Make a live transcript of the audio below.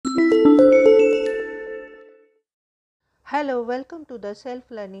Hello, welcome to the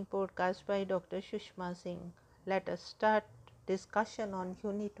Self-Learning Podcast by Dr. Sushma Singh. Let us start discussion on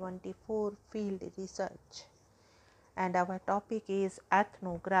Unit 24 Field Research, and our topic is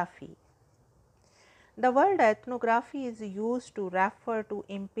ethnography. The word ethnography is used to refer to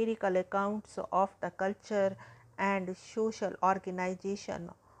empirical accounts of the culture and social organization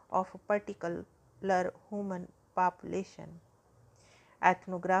of a particular human population.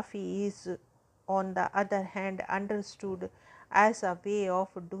 Ethnography is, on the other hand, understood as a way of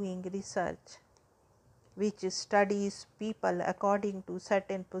doing research, which studies people according to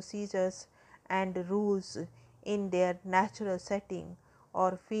certain procedures and rules in their natural setting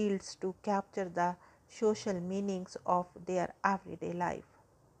or fields to capture the social meanings of their everyday life.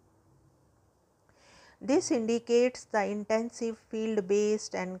 This indicates the intensive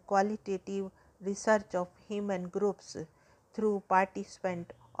field-based and qualitative research of human groups through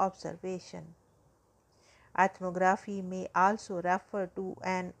participant observation. Ethnography may also refer to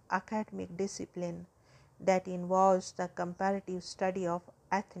an academic discipline that involves the comparative study of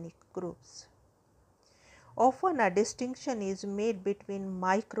ethnic groups. Often a distinction is made between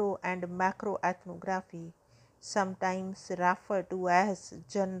micro and macro ethnography, sometimes referred to as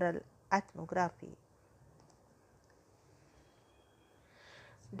general ethnography.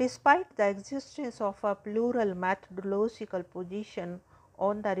 Despite the existence of a plural methodological position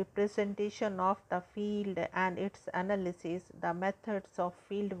on the representation of the field and its analysis, the methods of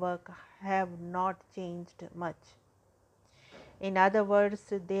fieldwork have not changed much. In other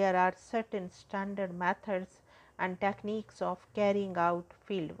words, there are certain standard methods and techniques of carrying out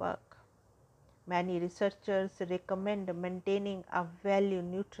fieldwork. Many researchers recommend maintaining a value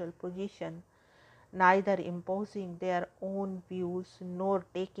neutral position, neither imposing their own views nor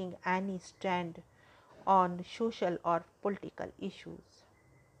taking any stand on social or political issues.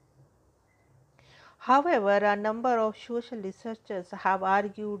 However, a number of social researchers have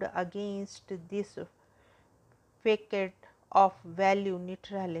argued against this facet of value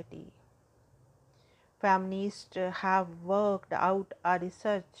neutrality. Feminists have worked out a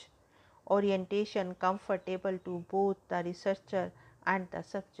research orientation comfortable to both the researcher and the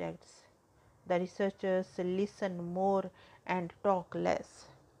subjects. The researchers listen more and talk less.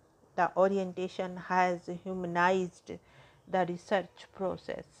 The orientation has humanized the research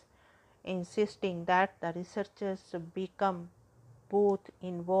process, insisting that the researchers become both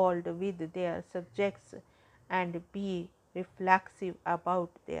involved with their subjects and be reflexive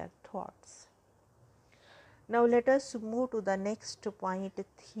about their thoughts. Now let us move to the next point,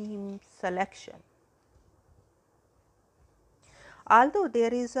 theme selection. Although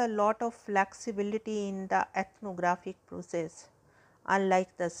there is a lot of flexibility in the ethnographic process,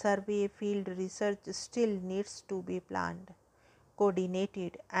 unlike the survey, field research still needs to be planned,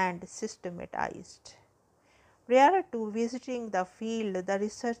 coordinated and systematized. Prior to visiting the field, the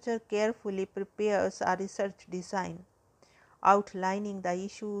researcher carefully prepares a research design, outlining the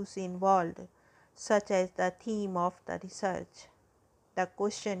issues involved, such as the theme of the research, the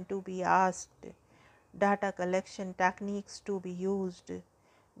question to be asked, data collection techniques to be used,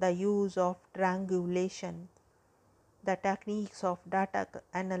 the use of triangulation, the techniques of data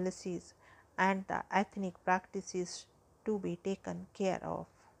analysis, and the ethnic practices to be taken care of.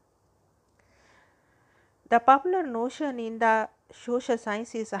 The popular notion in the social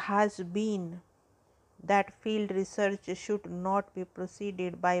sciences has been that field research should not be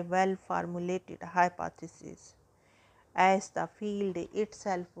preceded by well formulated hypotheses, as the field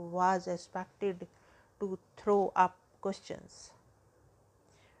itself was expected to throw up questions.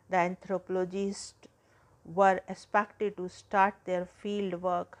 The anthropologists were expected to start their field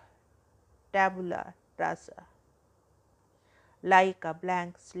work tabula rasa, like a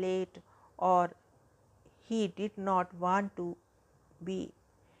blank slate, or he did not want to be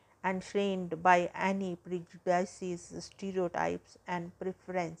entrained by any prejudices, stereotypes, and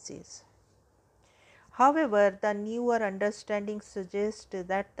preferences. However, the newer understanding suggests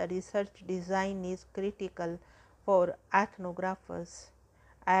that the research design is critical for ethnographers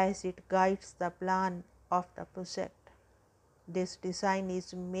as it guides the plan of the project. This design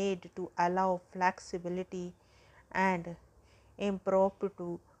is made to allow flexibility and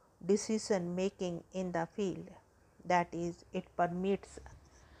impromptu decision making in the field. That is, it permits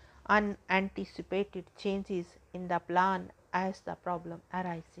unanticipated changes in the plan as the problem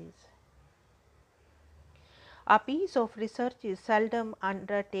arises. A piece of research is seldom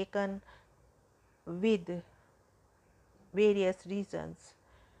undertaken with various reasons.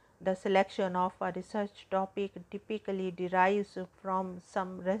 The selection of a research topic typically derives from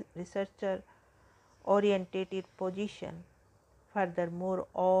some researcher oriented position. Furthermore,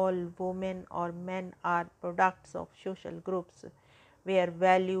 all women or men are products of social groups where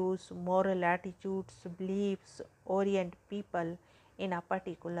values, moral attitudes, beliefs orient people in a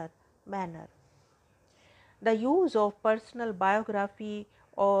particular manner. The use of personal biography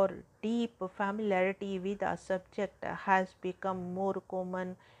or deep familiarity with a subject has become more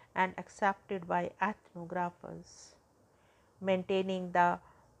common and accepted by ethnographers. Maintaining the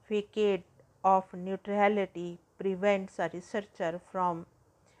facade of neutrality prevents a researcher from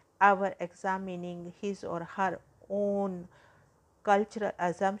ever examining his or her own cultural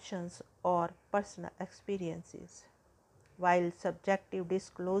assumptions or personal experiences, while subjective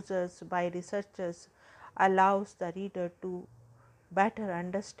disclosures by researchers allows the reader to better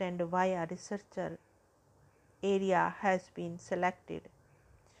understand why a researcher area has been selected,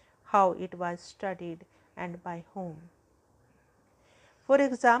 how it was studied, and by whom. For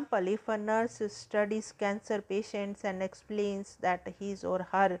example, if a nurse studies cancer patients and explains that his or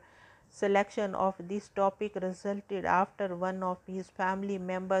her selection of this topic resulted after one of his family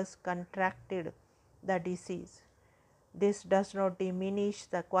members contracted the disease, this does not diminish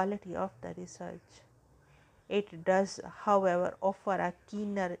the quality of the research. It does, however, offer a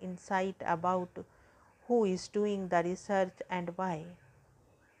keener insight about who is doing the research and why.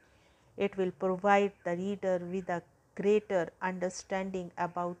 It will provide the reader with a greater understanding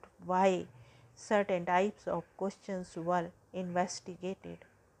about why certain types of questions were investigated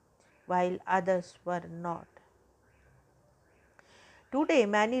while others were not. Today,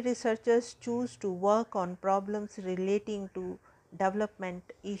 many researchers choose to work on problems relating to development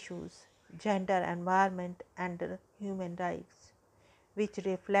issues, gender, environment, and human rights, which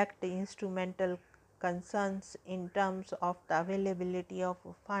reflect the instrumental concerns in terms of the availability of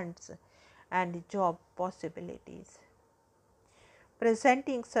funds and job possibilities.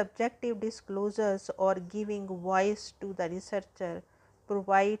 Presenting subjective disclosures or giving voice to the researcher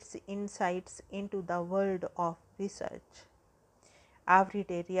provides insights into the world of research.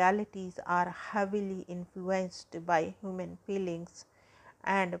 Everyday realities are heavily influenced by human feelings,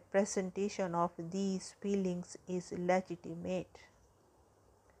 and presentation of these feelings is legitimate.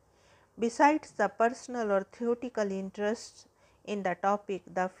 Besides the personal or theoretical interests in the topic,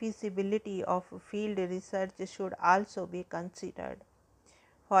 the feasibility of field research should also be considered.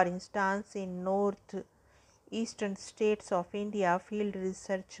 For instance, in northeastern states of India, field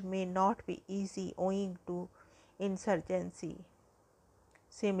research may not be easy owing to insurgency.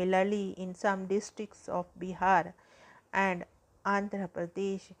 Similarly, in some districts of Bihar and Andhra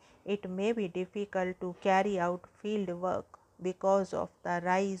Pradesh, it may be difficult to carry out field work because of the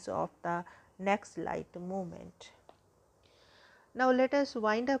rise of the Naxalite movement. Now, let us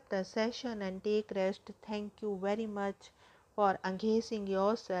wind up the session and take rest. Thank you very much for engaging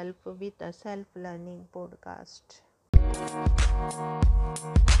yourself with the Self Learning Podcast.